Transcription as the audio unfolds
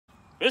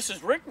This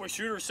is Rick with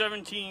Shooter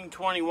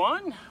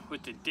 1721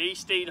 with the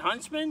Daystate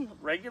Huntsman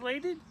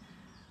regulated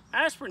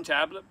aspirin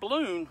tablet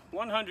balloon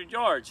 100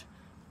 yards.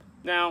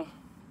 Now,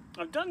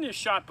 I've done this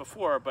shot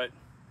before, but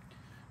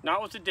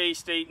not with the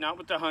Daystate, not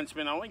with the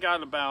Huntsman. I only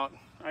got about,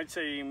 I'd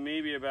say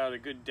maybe about a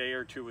good day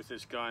or two with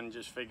this gun,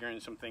 just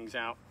figuring some things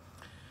out.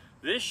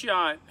 This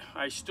shot,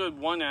 I stood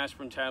one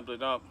aspirin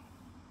tablet up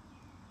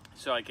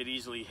so I could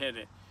easily hit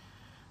it.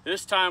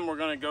 This time we're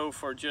going to go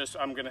for just,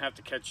 I'm going to have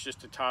to catch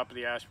just the top of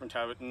the aspirin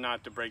tablet and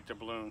not to break the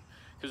balloon,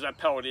 because that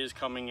pellet is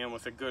coming in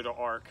with a good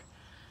arc.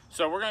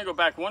 So we're going to go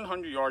back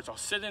 100 yards. I'll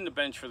sit in the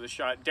bench for the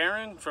shot.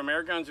 Darren from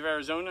Airguns of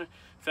Arizona,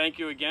 thank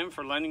you again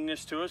for lending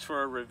this to us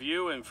for a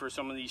review and for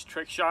some of these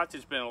trick shots.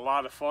 It's been a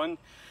lot of fun.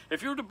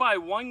 If you were to buy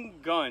one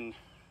gun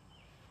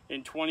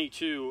in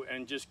 22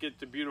 and just get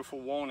the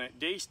beautiful walnut,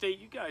 Daystate,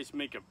 you guys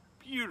make a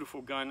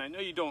beautiful gun. I know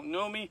you don't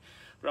know me,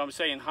 but I'm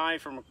saying hi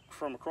from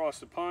across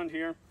the pond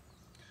here.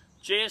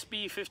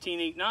 JSB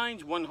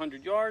 1589s,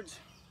 100 yards.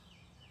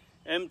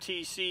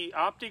 MTC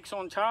optics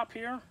on top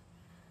here.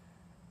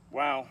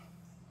 Wow,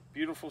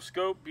 beautiful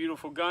scope,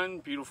 beautiful gun,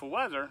 beautiful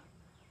weather.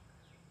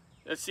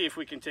 Let's see if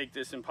we can take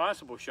this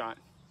impossible shot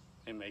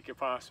and make it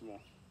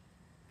possible.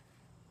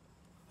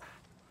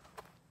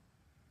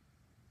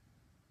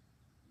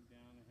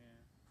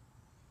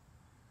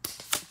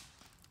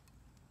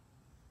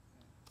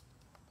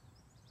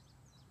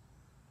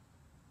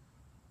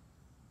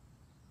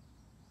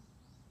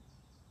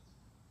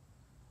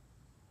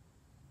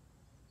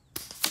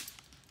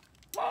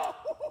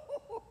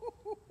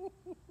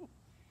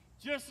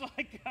 Just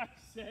like I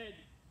said,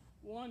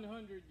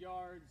 100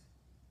 yards,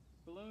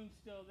 balloon's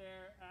still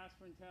there,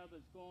 aspirin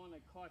tablet's gone. I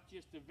caught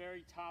just the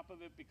very top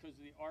of it because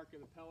of the arc of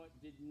the pellet.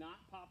 Did not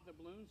pop the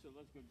balloon, so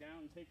let's go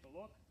down and take a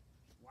look.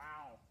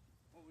 Wow,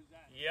 what was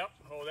that? Yep,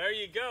 well there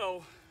you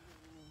go.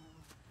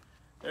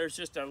 There's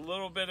just a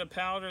little bit of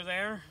powder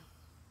there.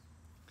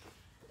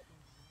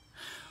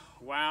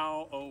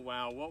 Wow, oh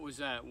wow, what was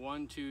that?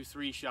 1, 2,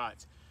 3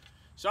 shots.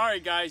 Sorry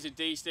guys, at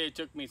Daystate it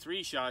took me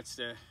 3 shots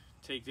to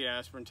take the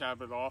aspirin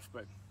tablet off,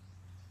 but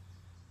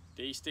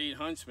Daystate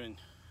Huntsman,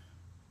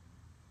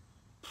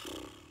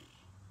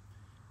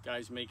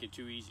 guys make it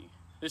too easy.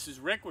 This is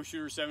Rick with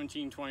Shooter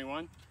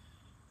 1721.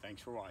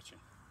 Thanks for watching.